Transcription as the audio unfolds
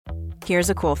Here's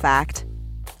a cool fact.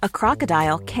 A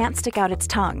crocodile can't stick out its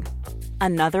tongue.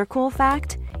 Another cool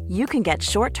fact, you can get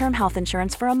short-term health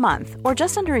insurance for a month or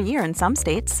just under a year in some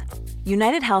states.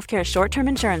 United Healthcare short-term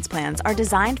insurance plans are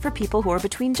designed for people who are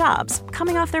between jobs,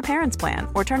 coming off their parents' plan,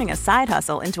 or turning a side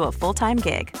hustle into a full-time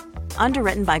gig.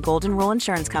 Underwritten by Golden Rule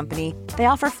Insurance Company, they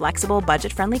offer flexible,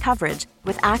 budget-friendly coverage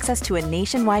with access to a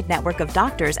nationwide network of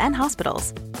doctors and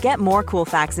hospitals. Get more cool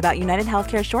facts about United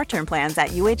Healthcare short-term plans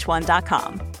at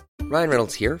uh1.com. Ryan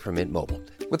Reynolds here from Mint Mobile.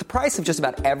 With the price of just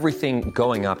about everything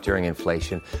going up during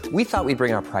inflation, we thought we'd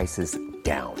bring our prices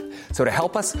down. So to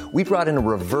help us, we brought in a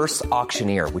reverse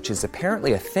auctioneer, which is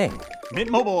apparently a thing. Mint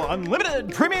Mobile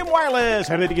Unlimited Premium Wireless.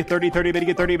 How to get 30, 30, bit to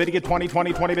get 30, bit to get 20,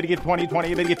 20, 20, bit to get 20,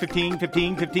 20, bit to get 15,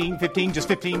 15, 15, 15, just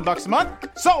 $15 a month?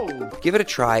 Sold! Give it a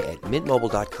try at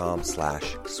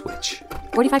mintmobile.com/switch.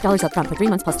 $45 up front for 3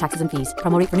 months plus taxes and fees.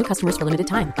 Promo rate for new customers for limited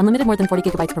time. Unlimited more than 40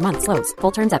 gigabytes per month. Slows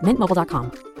full terms at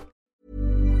mintmobile.com.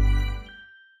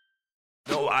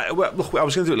 No, look, I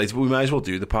was going to do it later, but we might as well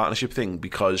do the partnership thing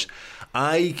because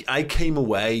I came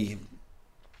away.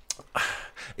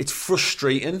 It's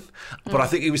frustrating, but I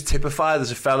think it was typified.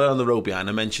 There's a fella on the road behind.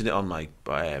 I mentioned it on my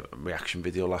reaction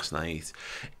video last night.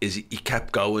 He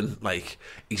kept going like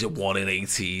he's a 1 in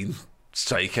 18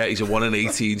 striker. He's a 1 in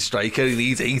 18 striker. He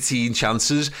needs 18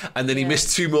 chances, and then he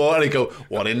missed 2 more, and he go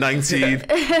 1 in 19.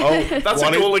 Oh, that's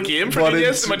a goal a game for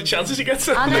Nunez. The amount of chances he gets.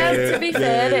 I know. To be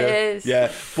fair, it is.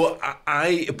 Yeah, but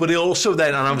but it also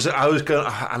then, and I was going,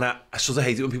 and I sort of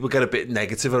hate it when people get a bit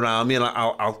negative around me, and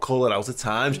I'll call it out at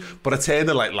times. But I turned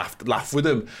and like laugh with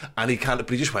him, and he but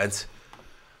he just went.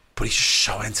 But he's just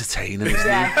so entertaining, isn't he?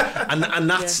 And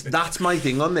that's my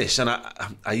thing on this. And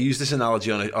I used this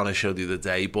analogy on a show the other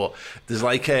day. But there's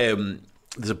like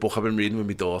there's a book I've been reading with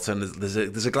my daughter, and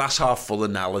there's a glass half full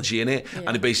analogy in it,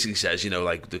 and it basically says,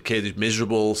 like the kid is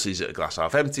miserable, sees a glass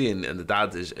half empty, and the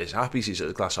dad is happy, sees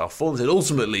a glass half full. And said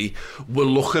ultimately we're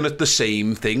looking at the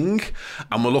same thing,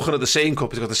 and we're looking at the same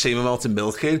cup. It's got the same amount of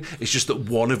milk in. It's just that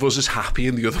one of us is happy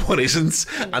and the other one isn't.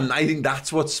 And I think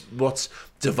that's what's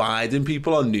dividing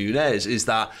people on Nunez, is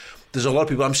that there's a lot of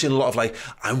people, I'm seeing a lot of like,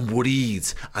 I'm worried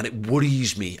and it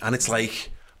worries me, and it's like,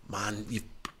 man, you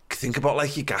think about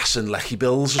like your gas and lecky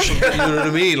bills or something. You know what I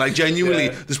mean? Like genuinely,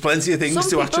 there's plenty of things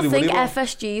to actually worry about. Some people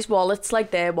think FSG's wallet's like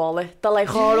their wallet. They're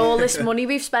like, all this money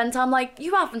we've spent. I'm like,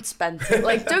 you haven't spent it.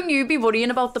 Like, don't you be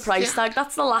worrying about the price tag.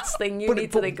 That's the last thing you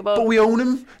need to think about. But we own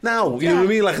him now. You know what I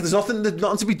mean? Like, there's nothing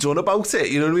to be done about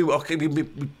it. You know what I mean? Okay, we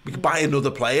can buy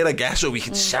another player, I guess, or we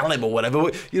can sell him or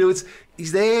whatever. You know,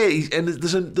 he's there, and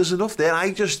there's enough there.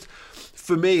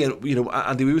 For me, and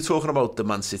Andy, we were talking about the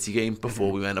Man City game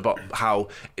before we went, about how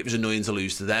it was annoying to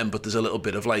lose to them, but there's a little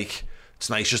bit of like,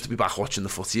 it's nice just to be back watching the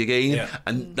footy again,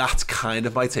 and that's kind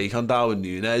of my take on Darwin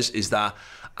Nunez, is that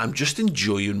I'm just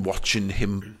enjoying watching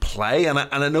him play, and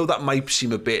I know that might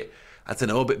seem a bit, I don't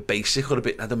know, a bit basic, or a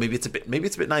bit, I don't know, maybe it's a bit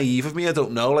naive of me, I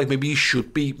don't know, like maybe I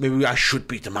should be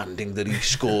demanding that he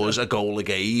scores a goal a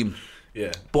game,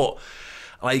 but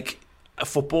like,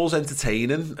 football's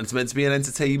entertaining, and it's meant to be an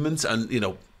entertainment, and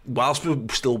whilst we're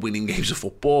still winning games of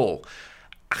football,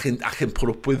 I can put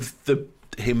up with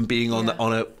him being on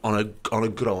a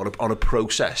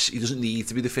process. He doesn't need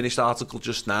to be the finished article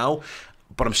just now,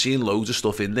 but I'm seeing loads of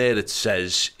stuff in there that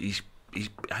says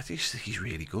I think he's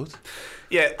really good.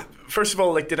 Yeah, first of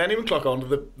all, like, did anyone clock on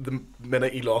to the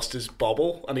minute he lost his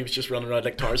bobble and he was just running around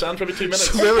like Tarzan for about 2 minutes?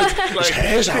 His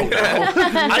hair's out now.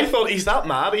 I thought, he's that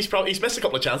mad. He's missed a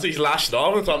couple of chances. He's lashed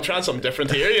on and thought, I'm trying something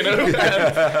different here, He's like,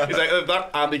 that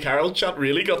Andy Carroll chat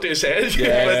really got to his head.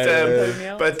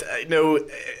 But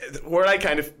where I'm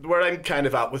kind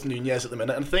of at with Nunez at the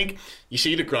minute, and I think you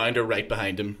see the grinder right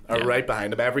behind him,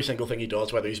 every single thing he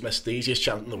does, whether he's missed the easiest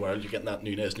chant in the world, you're getting that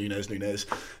Nunez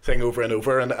thing over and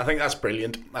over, and I think that's brilliant,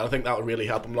 and I think that will really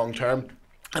help him long term.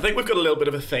 I think we've got a little bit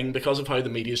of a thing because of how the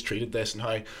media's treated this and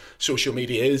how social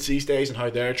media is these days and how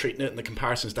they're treating it and the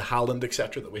comparisons to Haaland,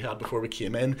 etc., that we had before we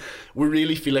came in. We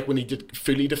really feel like we need to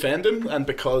fully defend him, and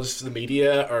because the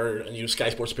media Sky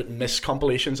Sports putting miss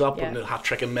compilations up and the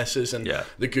hat-trick and misses and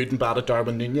the good and bad of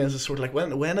Darwin Nunez is sort of like,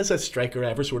 when has a striker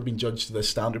ever sort of been judged to this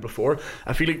standard before?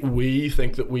 I feel like we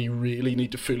think that we really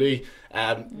need to fully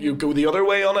go the other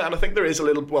way on it, and I think there is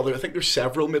I think there's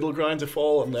several middle grounds to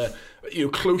fall on the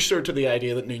closer to the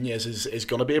idea that Nunez is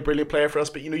going to be a brilliant player for us,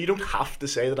 but you don't have to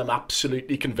say that I'm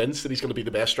absolutely convinced that he's going to be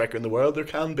the best striker in the world. There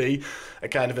can be a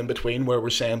kind of in between where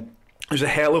we're saying there's a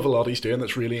hell of a lot he's doing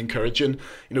that's really encouraging.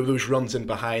 You know, those runs in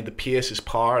behind, the pace, his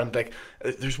power, and like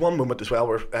there's one moment as well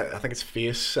where I think it's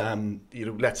Face, you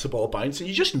know, lets the ball bounce, and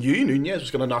you just knew Nunez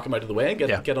was going to knock him out of the way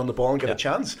and get on the ball and get a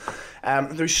chance.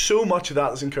 There's so much of that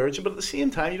that's encouraging, but at the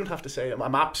same time, you don't have to say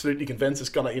I'm absolutely convinced it's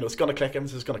gonna click.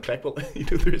 It's gonna click. Well, you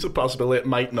know, there is a possibility it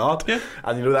might not,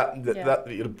 and you know that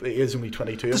you know, it is only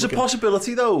 22. There's a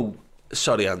possibility though.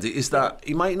 Sorry, Andy, is that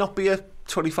he might not be a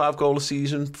 25 goal a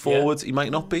season forward. He might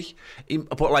not be,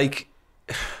 but like,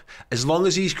 as long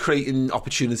as he's creating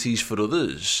opportunities for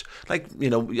others, like, you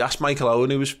know, you ask Michael Owen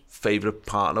who his favourite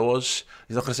partner was.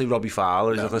 He's not going to say Robbie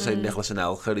Fowler, he's not going to say Nicholas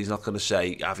Anelka, he's not going to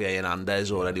say Javier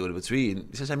Hernandez or anyone in between.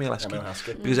 He says Emil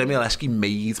Heskey. Because Emil Heskey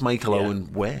made Michael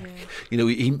Owen work. You know,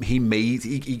 he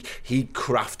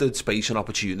crafted space and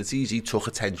opportunities. He took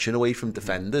attention away from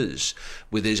defenders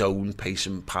with his own pace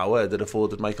and power that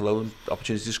afforded Michael Owen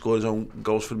opportunity to score his own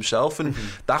goals for himself. And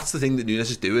that's the thing that Nunez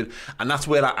is doing. And that's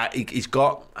where he's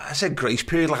got, I said grace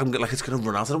period, like it's going to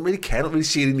run out. I don't really care. I don't really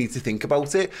see any need to think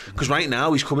about it. Because right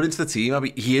now he's coming into the team. I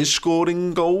mean, he is scoring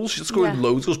goals. He's scoring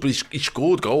loads of goals, but he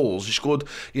scored goals. He scored,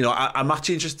 you know, I'm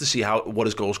actually interested to see what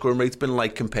his goal scoring rate's been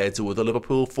like compared to other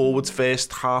Liverpool forwards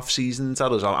first half seasons.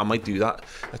 I might do that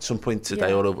at some point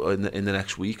today or in the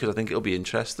next week, because I think it'll be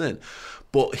interesting.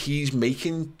 But he's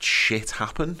making shit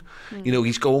happen. You know,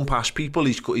 he's going past people,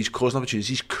 he's causing opportunities,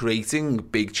 he's creating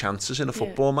big chances in a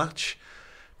football match.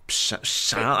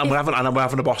 And we're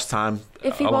having a boss time.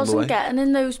 If he wasn't getting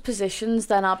in those positions,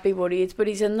 then I'd be worried. But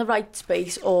he's in the right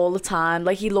space all the time.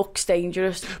 Like, he looks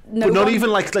dangerous. But not even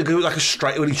like a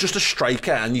striker. When he's just a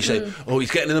striker, and you say, "Oh,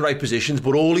 he's getting in the right positions."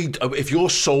 But if your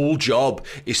sole job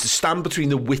is to stand between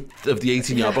the width of the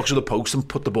 18-yard box or the post and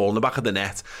put the ball in the back of the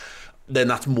net, then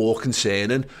that's more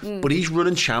concerning. But he's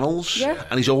running channels,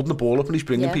 and he's holding the ball up, and he's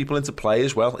bringing people into play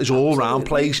as well. His all-round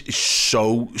play is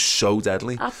so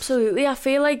deadly. Absolutely. I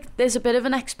feel like there's a bit of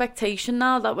an expectation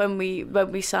now that when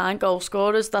we sign goal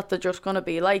scorers, that they're just going to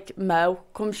be like Mo,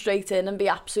 come straight in and be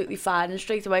absolutely fine and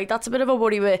straight away. That's a bit of a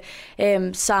worry with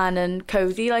signing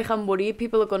Cody. Like, I'm worried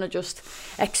people are going to just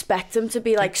expect him to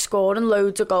be like scoring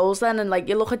loads of goals then, and like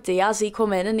you look at Diaz, he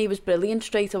come in and he was brilliant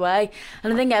straight away,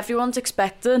 and I think everyone's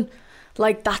expecting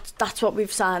like that's what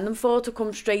we've signed them for, to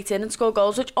come straight in and score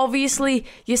goals, which obviously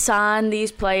you sign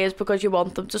these players because you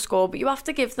want them to score, but you have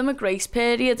to give them a grace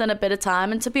period and a bit of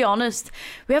time. And to be honest,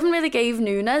 we haven't really gave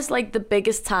Nunez like the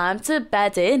biggest time to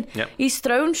bed in. He's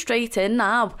thrown straight in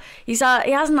now. He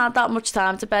hasn't had that much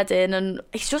time to bed in, and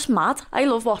he's just mad. I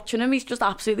love watching him. He's just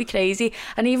absolutely crazy.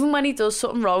 And even when he does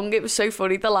something wrong, it was so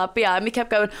funny, the lad behind me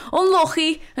kept going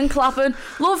unlucky and clapping,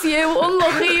 love you,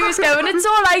 unlucky. He was going, it's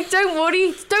alright,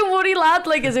 don't worry lad,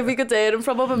 like as if we could hear him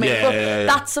from up a mate.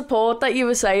 That support that you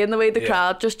were saying, the way the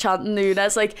crowd just chanting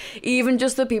Nunez, like even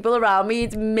just the people around me,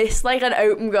 he'd miss like an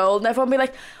open goal and everyone be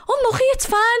like, unlucky, it's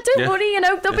fine, don't worry, you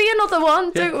know, there'll be another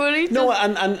one, don't worry. No,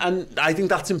 and I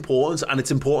think that's important, and it's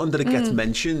important that it gets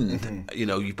mentioned. You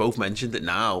know, you both mentioned it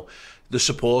now. The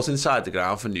support inside the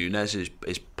ground for Nunez is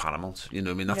paramount. You know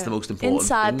what I mean? That's the most important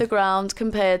inside thing. The ground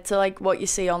compared to like what you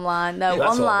see online. No,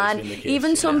 online,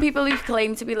 even some people who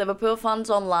claim to be Liverpool fans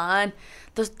online,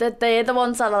 they're the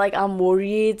ones that are like, I'm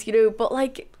worried, you know, but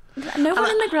like no one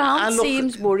in the ground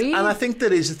seems worried. And I think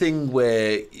there is a thing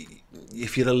where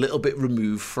if you're a little bit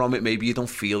removed from it, maybe you don't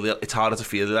feel it. It's harder to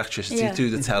feel the electricity through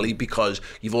the telly, because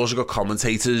you've also got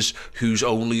commentators whose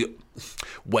only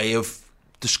way of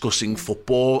discussing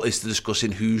football is to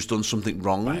discussing who's done something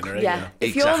wrong.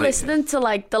 If you're listening to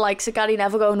like the likes of Gary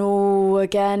Neville going, oh,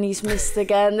 again he's missed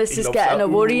again, this is getting a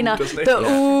worry now,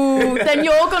 then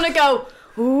you're gonna go,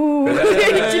 ooh. Do you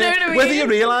know what I mean? Whether you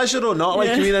realise it or not,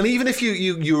 like you mean, and even if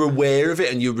you're aware of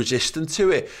it and you're resistant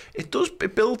to it, it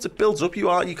builds up. You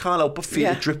can't help but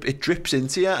feel it drips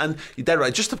into you. And you're dead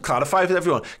right. Just to clarify for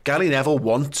everyone, Gary Neville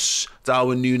wants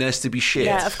Darwin Nunez to be shit.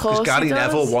 Yeah, of course. Because Gary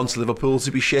Neville wants Liverpool to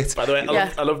be shit. By the way,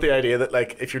 I love the idea that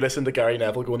like if you listen to Gary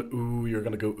Neville going ooh, you're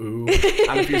gonna go ooh,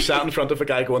 and if you sat in front of a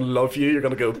guy going love you, you're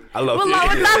gonna go I love you. Well,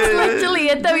 that's literally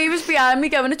it. Though he was behind me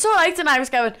going, it's all right, and I was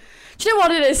going, do you know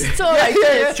what it is? It's all right.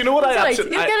 Do you know what He'll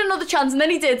get another chance, and then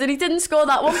he did, and he didn't score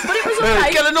that one, but it was all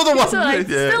right. Get another one. It's all right.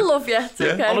 Still love you. It's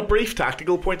okay. On a brief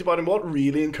tactical point about him, what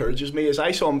really encourages me is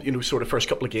I saw him, you know, sort of first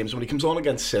couple of games when he comes on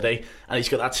against City, and he's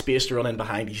got that space to run in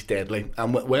behind. He's deadly,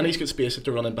 and when he's got space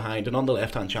to run in behind, and on the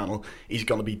left-hand channel, he's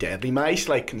going to be deadly. My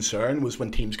slight concern was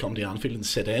when teams come to Anfield and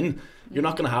sit in, you're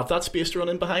not going to have that space to run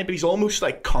in behind, but he's almost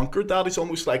like conquered that. It's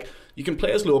almost like you can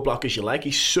play as low block as you like.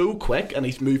 He's so quick and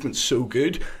his movement's so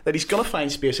good that he's going to find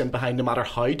space in behind no matter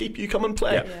how deep you come and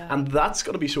play. And that's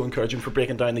going to be so encouraging for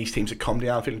breaking down these teams that come to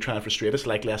Anfield and try and frustrate us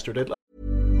like Leicester did.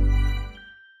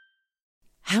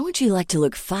 How would you like to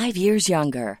look 5 years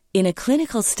younger? In a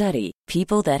clinical study,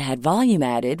 people that had volume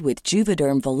added with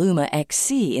Juvederm Voluma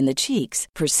XC in the cheeks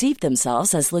perceived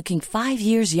themselves as looking 5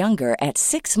 years younger at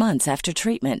 6 months after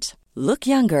treatment. Look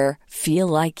younger, feel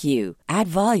like you. Add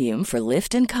volume for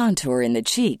lift and contour in the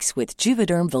cheeks with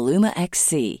Juvederm Voluma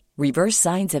XC. Reverse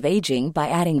signs of aging by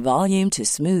adding volume to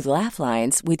smooth laugh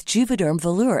lines with Juvederm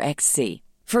Volure XC.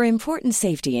 For important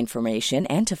safety information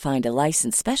and to find a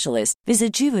licensed specialist,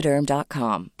 visit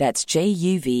Juvederm.com. That's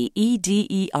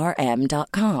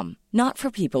JUVEDERM.com. Not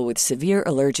for people with severe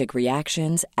allergic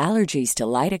reactions, allergies to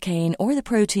lidocaine, or the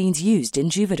proteins used in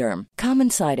Juvederm. Common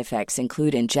side effects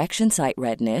include injection site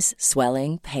redness,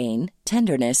 swelling, pain,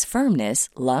 tenderness, firmness,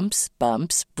 lumps,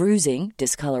 bumps, bruising,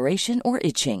 discoloration, or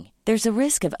itching. There's a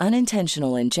risk of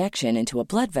unintentional injection into a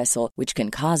blood vessel, which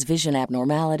can cause vision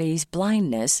abnormalities,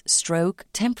 blindness, stroke,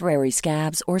 temporary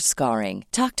scabs, or scarring.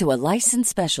 Talk to a licensed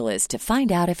specialist to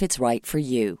find out if it's right for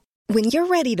you. When you're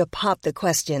ready to pop the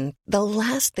question, the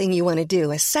last thing you want to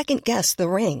do is second-guess the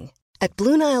ring. At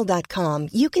BlueNile.com,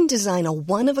 you can design a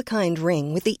one-of-a-kind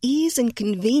ring with the ease and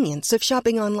convenience of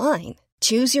shopping online.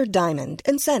 Choose your diamond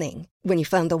and setting. When you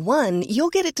find the one, you'll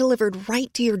get it delivered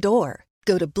right to your door.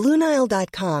 Go to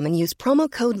BlueNile.com and use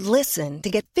promo code LISTEN to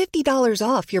get $50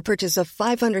 off your purchase of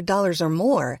 $500 or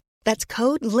more. That's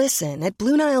code LISTEN at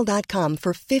BlueNile.com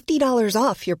for $50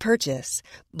 off your purchase.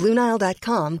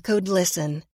 BlueNile.com, code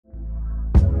LISTEN.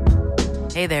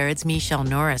 Hey there, it's Michelle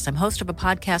Norris. I'm host of a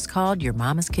podcast called Your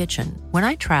Mama's Kitchen. When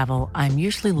I travel, I'm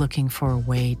usually looking for a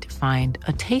way to find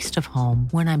a taste of home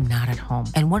when I'm not at home.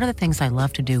 And one of the things I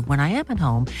love to do when I am at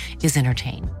home is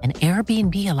entertain. And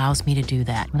Airbnb allows me to do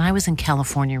that. When I was in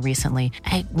California recently,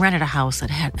 I rented a house that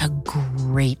had a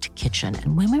great kitchen.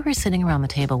 And when we were sitting around the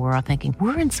table, we were all thinking,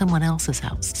 we're in someone else's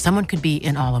house. Someone could be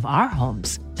in all of our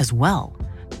homes as well.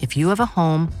 If you have a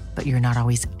home, but you're not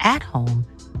always at home,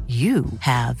 you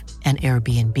have an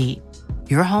Airbnb.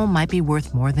 Your home might be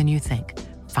worth more than you think.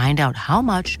 Find out how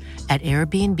much at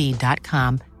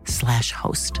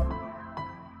airbnb.com/host.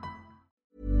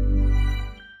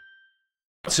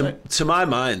 To my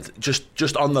mind,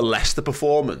 just on the Leicester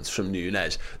performance from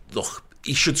Nunez, look,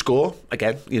 he should score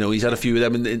again. You know, he's had a few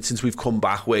of them since we've come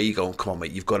back where you go, come on,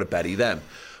 mate, you've got to bury them.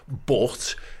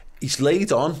 But he's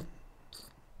laid on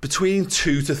between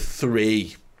 2 to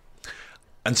 3.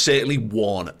 And certainly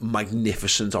one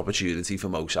magnificent opportunity for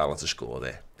Mo Salah to score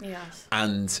there. Yes.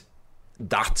 And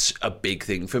that's a big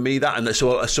thing for me. That and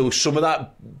so some of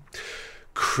that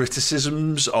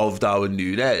criticisms of Darwin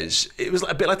Nunez, it was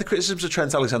a bit like the criticisms of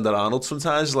Trent Alexander-Arnold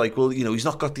sometimes. Like, well, you know, he's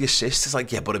not got the assist. It's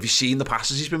like, yeah, but have you seen the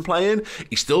passes he's been playing?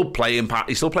 He's still playing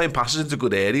passes into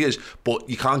good areas, but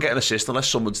you can't get an assist unless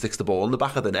someone sticks the ball in the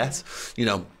back of the net. You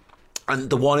know,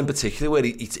 and the one in particular where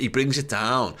he brings it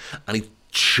down and he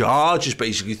charges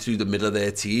basically through the middle of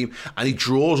their team and he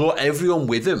draws everyone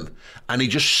with him and he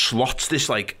just slots this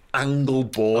like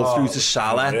angled ball through to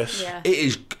Salah. Yeah.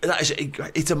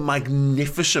 It's a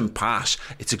magnificent pass.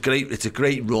 It's a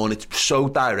great run. It's so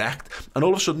direct, and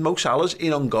all of a sudden Mo Salah's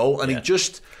in on goal, and he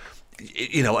just,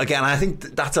 you know, again, I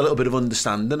think that's a little bit of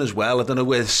understanding as well. I don't know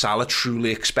whether Salah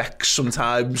truly expects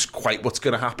sometimes quite what's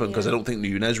going to happen, because I don't think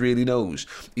Nunez really knows.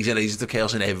 He's an agent of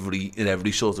chaos in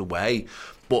every sort of way,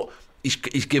 but he's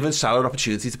given Salah an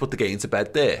opportunity to put the game to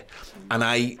bed there,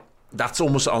 and that's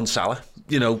almost on Salah,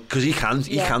 you know, because he can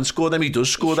score them. He does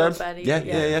score them.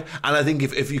 Yeah. And I think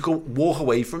if you can walk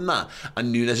away from that,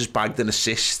 and Nunez has bagged an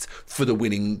assist for the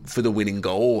winning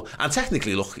goal, and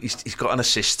technically, look, he's got an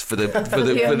assist for the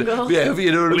goal. Yeah,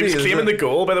 you know what I mean. He was claiming the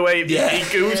goal, by the way. Yeah. He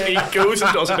goes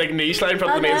and does a big knee slide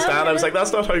from the main stand. I was like,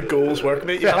 that's not how goals work,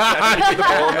 mate. You have to keep the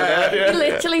ball in the net. He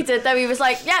literally did that. He was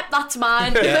like, "Yep, that's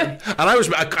mine." Yeah. And I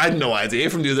had no idea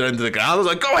from the other end of the ground. I was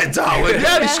like, "Go ahead, Darwin."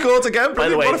 Yeah, he scored again. By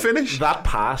the way, what a finish! That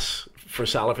pass for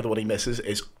Salah for the one he misses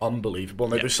is unbelievable.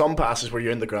 Now there's some passes where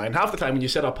you're in the ground. Half the time when you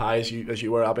sit up high, as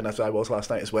you were, Abby, and as I was last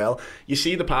night as well, you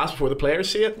see the pass before the players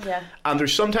see it. Yeah. And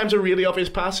there's sometimes a really obvious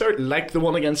passer, like the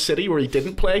one against City where he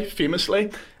didn't play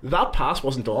famously. That pass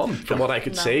wasn't on from what I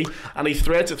could see, and he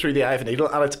threads it through the eye of a needle,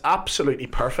 and it's absolutely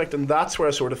perfect. And that's where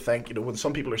I sort of think, you know, when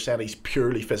some people are saying he's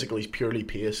purely physical, he's purely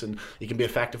pace, and he can be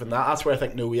effective in that's where I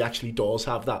think, no, he actually does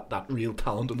have that real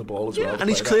talent on the ball as well. And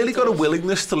he's clearly got a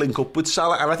willingness to link up with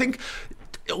Salah, and I think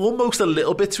almost a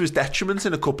little bit to his detriment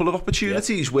in a couple of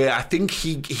opportunities where I think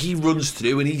he runs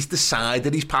through and he's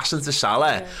decided he's passing to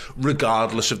Salah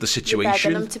regardless of the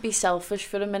situation. You're begging him to be selfish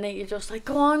for a minute. You're just like,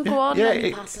 go on, and then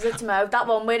he passes it to Mo. That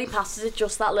one where he passes it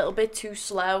just that little bit too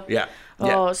slow. Yeah.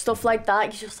 or stuff like that.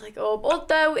 You're just like, oh,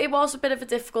 although it was a bit of a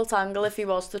difficult angle if he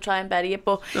was to try and bury it,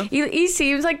 but he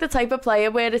seems like the type of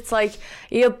player where it's like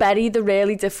he'll bury the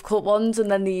really difficult ones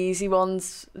and then the easy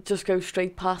ones just go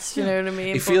straight past, you know what I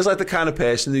mean? He feels like the kind of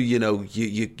person who, you know,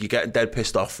 you get dead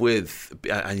pissed off with,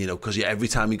 and you know, because every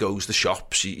time he goes to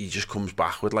shops, he just comes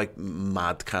back with like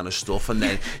mad kind of stuff, and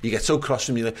then you get so cross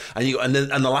from you, and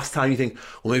the last time you think,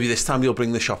 well, maybe this time you'll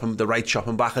bring the right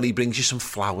shopping back, and he brings you some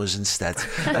flowers instead,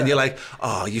 and you're like,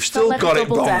 oh, you've still got it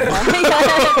wrong.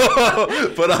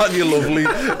 But aren't you lovely?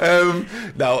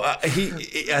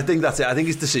 I think that's it. I think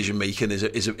his decision making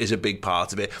is a big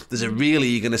part of it. There's a real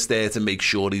eagerness there to make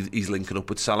sure he's linking up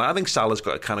with Salah. I think Salah's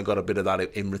got a bit of that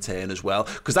in return as well,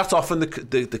 because that's often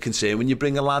the concern when you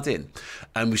bring a lad in,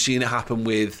 and we've seen it happen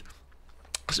with.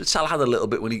 Salah had a little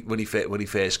bit when he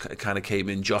first kind of came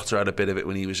in. Jota had a bit of it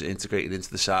when he was integrated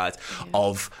into the side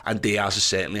and Diaz has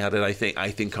certainly had it.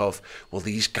 I think of, well,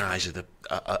 these guys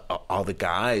are the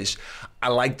guys. I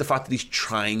like the fact that he's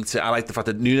trying to. I like the fact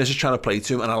that Nunez is trying to play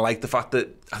to him, and I like the fact that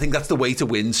I think that's the way to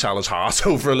win Salah's heart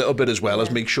over a little bit as well,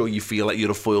 as make sure you feel like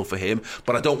you're a foil for him.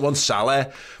 But I don't want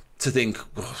Salah to think,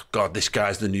 oh God, this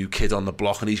guy's the new kid on the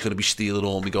block and he's going to be stealing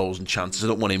all my goals and chances. I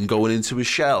don't want him going into his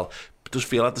shell. It does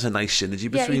feel like there's a nice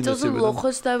synergy between the two. It doesn't look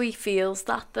as though he feels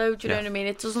that, though. Do you know what I mean?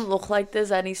 It doesn't look like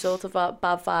there's any sort of a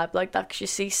bad vibe like that, because you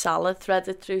see Salah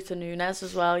threaded through to Nunez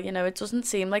as well. You know, it doesn't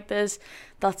seem like there's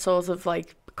that sort of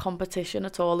like competition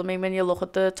at all. I mean, when you look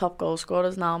at the top goal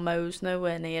scorers now, Mo's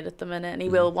nowhere near at the minute, and he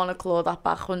will want to claw that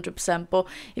back 100%, but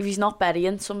if he's not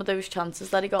burying some of those chances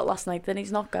that he got last night, then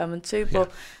he's not going to.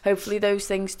 But hopefully those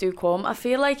things do come. I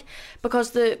feel like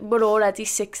because we're already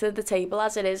 6th at the table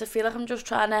as it is, I feel like I'm just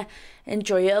trying to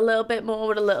enjoy it a little bit more,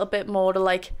 with a little bit more of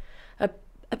like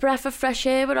a breath of fresh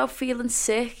air without feeling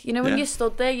sick. You know, when you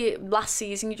stood there last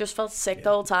season, you just felt sick the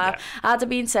whole time. I'd have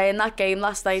been saying that game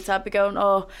last night, I'd be going,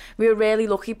 oh, we were really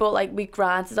lucky, but like we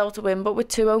grinded out to win. But with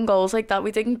 2 own goals like that,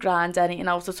 we didn't grind anything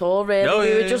out at all, really.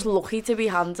 We were just lucky to be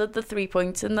handed the 3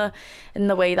 points in the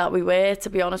way that we were, to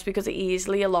be honest, because it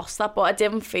easily lost that. But I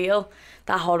didn't feel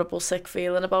that horrible sick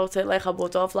feeling about it like I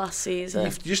would have last season.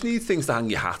 You just need things to hang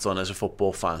your hat on as a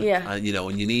football fan. And you know,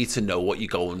 and you need to know what you're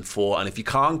going for. And if you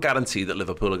can't guarantee that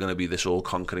Liverpool are going to be this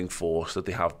all-conquering force that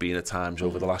they have been at times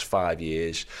over the last 5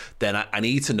 years, then I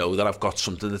need to know that I've got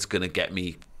something that's going to get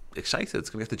me excited.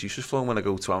 It's going to get the juices flowing when I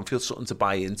go to Anfield, something to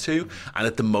buy into. And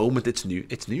at the moment, it's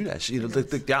Nunez. You know,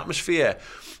 the atmosphere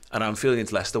at Anfield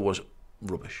against Leicester was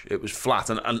rubbish. It was flat.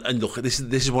 And look, this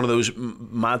is one of those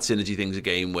mad synergy things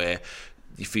again where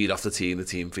you feed off the team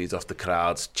feeds off the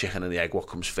crowds, chicken and the egg, what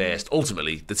comes first.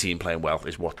 Ultimately, the team playing well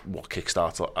is what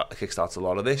kickstarts a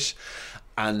lot of this.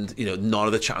 And you know, none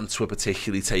of the chants were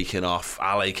particularly taken off.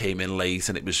 Ale came in late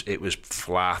and it was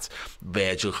flat.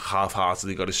 Virgil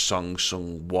half-heartedly got his song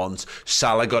sung once.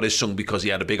 Salah got his sung because he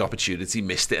had a big opportunity,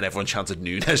 missed it, and everyone chanted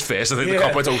Nunez first. I think the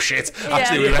cop went, oh shit,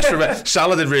 actually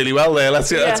Salah did really well there.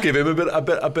 Let's give him a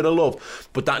bit of love.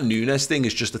 But that Nunez thing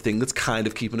is just the thing that's kind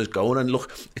of keeping us going. And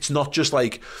look, it's not just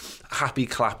like happy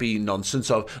clappy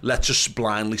nonsense of let's just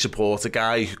blindly support a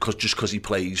guy just because he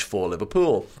plays for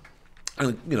Liverpool.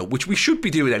 And you know, which we should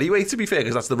be doing anyway, to be fair,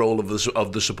 because that's the role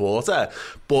of the supporter.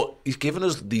 But he's given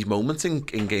us these moments in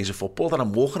games of football that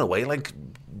I'm walking away like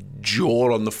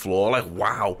jaw on the floor, like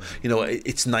wow. You know,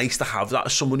 it's nice to have that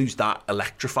as someone who's that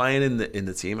electrifying in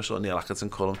the team. I saw Neil Atkinson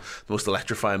call him the most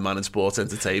electrifying man in sports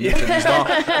entertainment,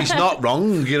 and he's not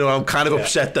wrong. You know, I'm kind of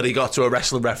upset that he got to a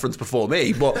wrestling reference before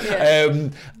me, but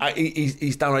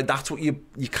he's downright. That's what you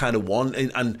kind of want,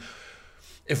 and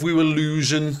if we were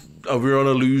losing, or we were on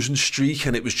a losing streak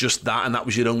and it was just that and that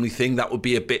was your only thing, that would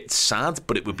be a bit sad,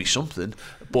 but it would be something.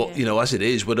 But you know, as it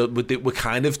is, we've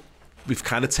kind of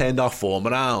turned our form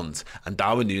around, and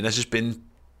Darwin Nunez has been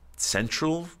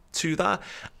central to that.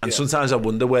 And sometimes I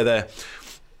wonder whether,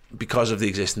 because of the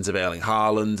existence of Erling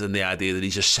Haaland and the idea that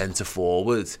he's a centre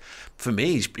forward, for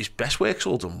me his best work's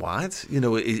all done wide. You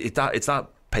know, it's that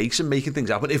pace and making things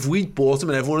happen. If we bought him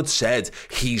and everyone had said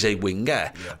he's a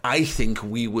winger, I think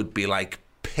we would be like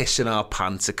pissing our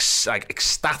pants,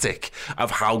 ecstatic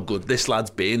of how good this lad's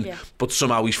been. But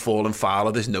somehow he's fallen foul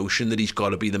of this notion that he's got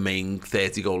to be the main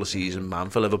 30 goal a season man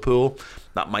for Liverpool.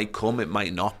 That might come, it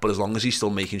might not, but as long as he's still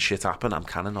making shit happen, I'm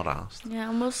kind of not arsed. Yeah,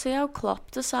 and we'll see how Klopp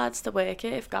decides to work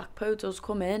it if Gakpo does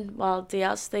come in while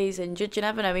Diaz stays injured. You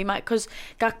never know, he might, because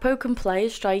Gakpo can play, a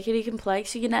striker he can play,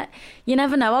 so you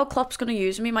never know how Klopp's going to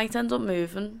use him. He might end up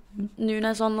moving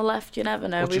Nunez on the left, you never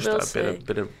know. Or just we will a see.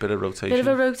 bit of rotation. Bit of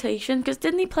a rotation, because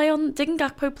didn't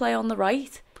Gakpo play on the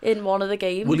right? in one of the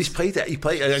games. Well, he played,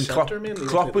 and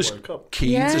Klopp was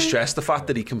keen to stress the fact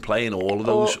that he can play in all of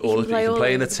those. He can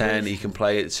play in a 10, he can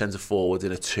play at centre forward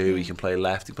in a 2, he can play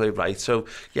left, he can play right. So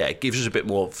yeah, it gives us a bit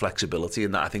more flexibility,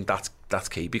 and that I think that's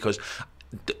key, because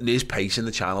his pace in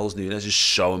the channels, Nunez, is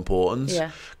so important,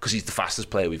 because he's the fastest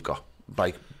player we've got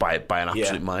by an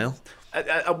absolute mile.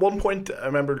 At one point, I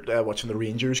remember watching the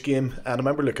Rangers game, and I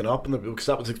remember looking up, because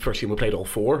that was the first game we played all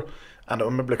 4. And I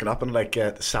remember looking up, and like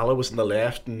Salah was on the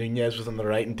left, and Nunez was on the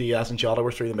right, and Diaz and Jota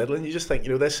were through the middle. And you just think,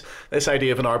 this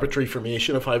idea of an arbitrary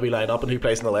formation of how we line up and who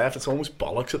plays on the left, it's almost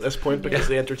bollocks at this point, because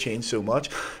they interchange so much.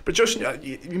 But just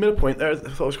you made a point there, I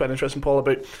thought it was quite interesting, Paul,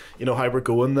 about how we're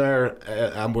going there,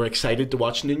 and we're excited to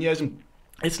watch Nunez. And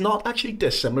it's not actually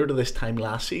dissimilar to this time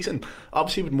last season.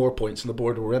 Obviously, with more points on the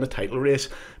board, we're in a title race.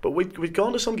 But we'd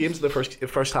gone to some games in the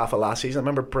first half of last season. I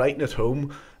remember Brighton at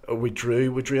home. We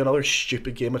drew another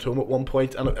stupid game at home at one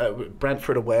point, and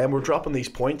Brentford away, and we're dropping these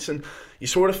points, and you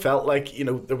sort of felt like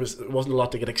there wasn't a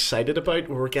lot to get excited about.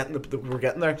 We were getting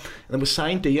there, and then we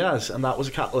signed Diaz, and that was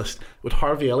a catalyst. With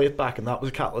Harvey Elliott back, and that was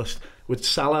a catalyst. With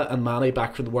Salah and Mane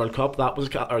back from the World Cup, that was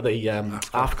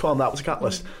AFCON, that was a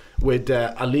catalyst. With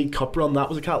a League Cup run, that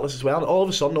was a catalyst as well. And all of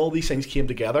a sudden, all these things came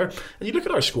together. And you look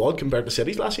at our squad compared to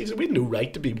City's last season, we had no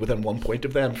right to be within 1 point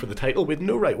of them for the title. We had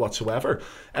no right whatsoever.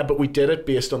 But we did it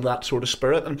based on that sort of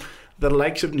spirit. And the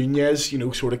likes of Nunez,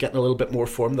 sort of getting a little bit more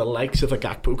form, the likes of a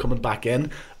Gakpo coming back in,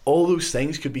 all those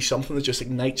things could be something that just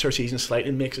ignites our season slightly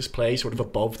and makes us play sort of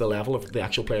above the level of the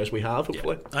actual players we have,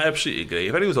 hopefully. Yeah, I absolutely agree.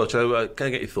 If anyone's watching, can I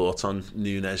get your thoughts on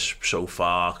Nunez so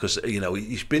far? Because,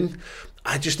 he's been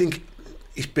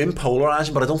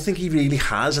polarising, but I don't think he really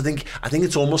has. I think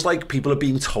it's almost like people are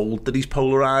being told that he's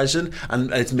polarising,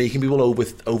 and it's making people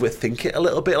overthink it a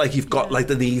little bit. Like, you've got like,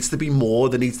 there needs to be more.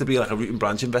 There needs to be like a root and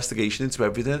branch investigation into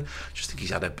everything. I just think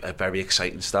he's had a very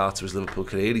exciting start to his Liverpool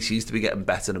career. He seems to be getting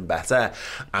better and better.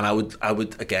 And I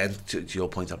would again, to your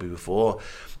point, Abby, before,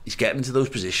 he's getting into those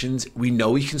positions. We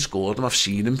know he can score them. I've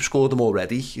seen him score them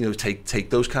already. Take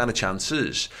those kind of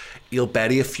chances. He'll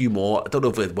bury a few more. I don't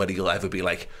know whether he'll ever be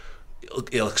like,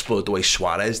 he'll explode the way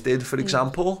Suarez did, for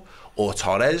example, or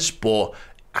Torres, but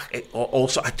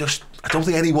also I don't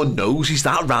think anyone knows he's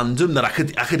that random that I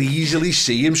could easily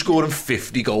see him scoring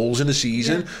 50 goals in a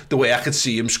season, the way I could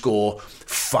see him score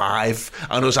 5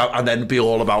 and then be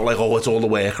all about like, it's all the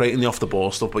work rate and the off the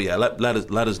ball stuff. But yeah, let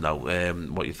us know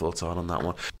what your thoughts are on that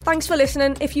one. Thanks for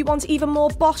listening. If you want even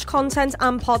more Bosch content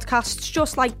and podcasts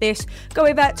just like this, go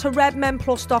over to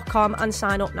redmenplus.com and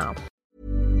sign up now.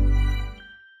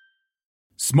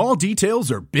 Small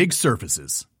details are big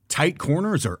surfaces. Tight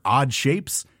corners are odd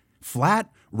shapes. Flat,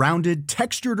 rounded,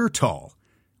 textured, or tall.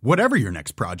 Whatever your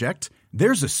next project,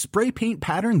 there's a spray paint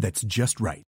pattern that's just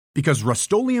right. Because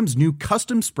Rust-Oleum's new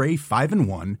Custom Spray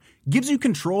 5-in-1 gives you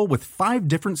control with 5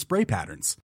 different spray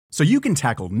patterns. So you can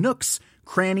tackle nooks,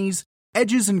 crannies,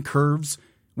 edges, and curves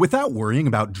without worrying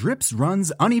about drips,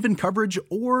 runs, uneven coverage,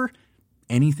 or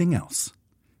anything else.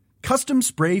 Custom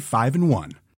Spray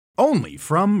 5-in-1. Only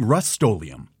from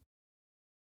Rust-Oleum.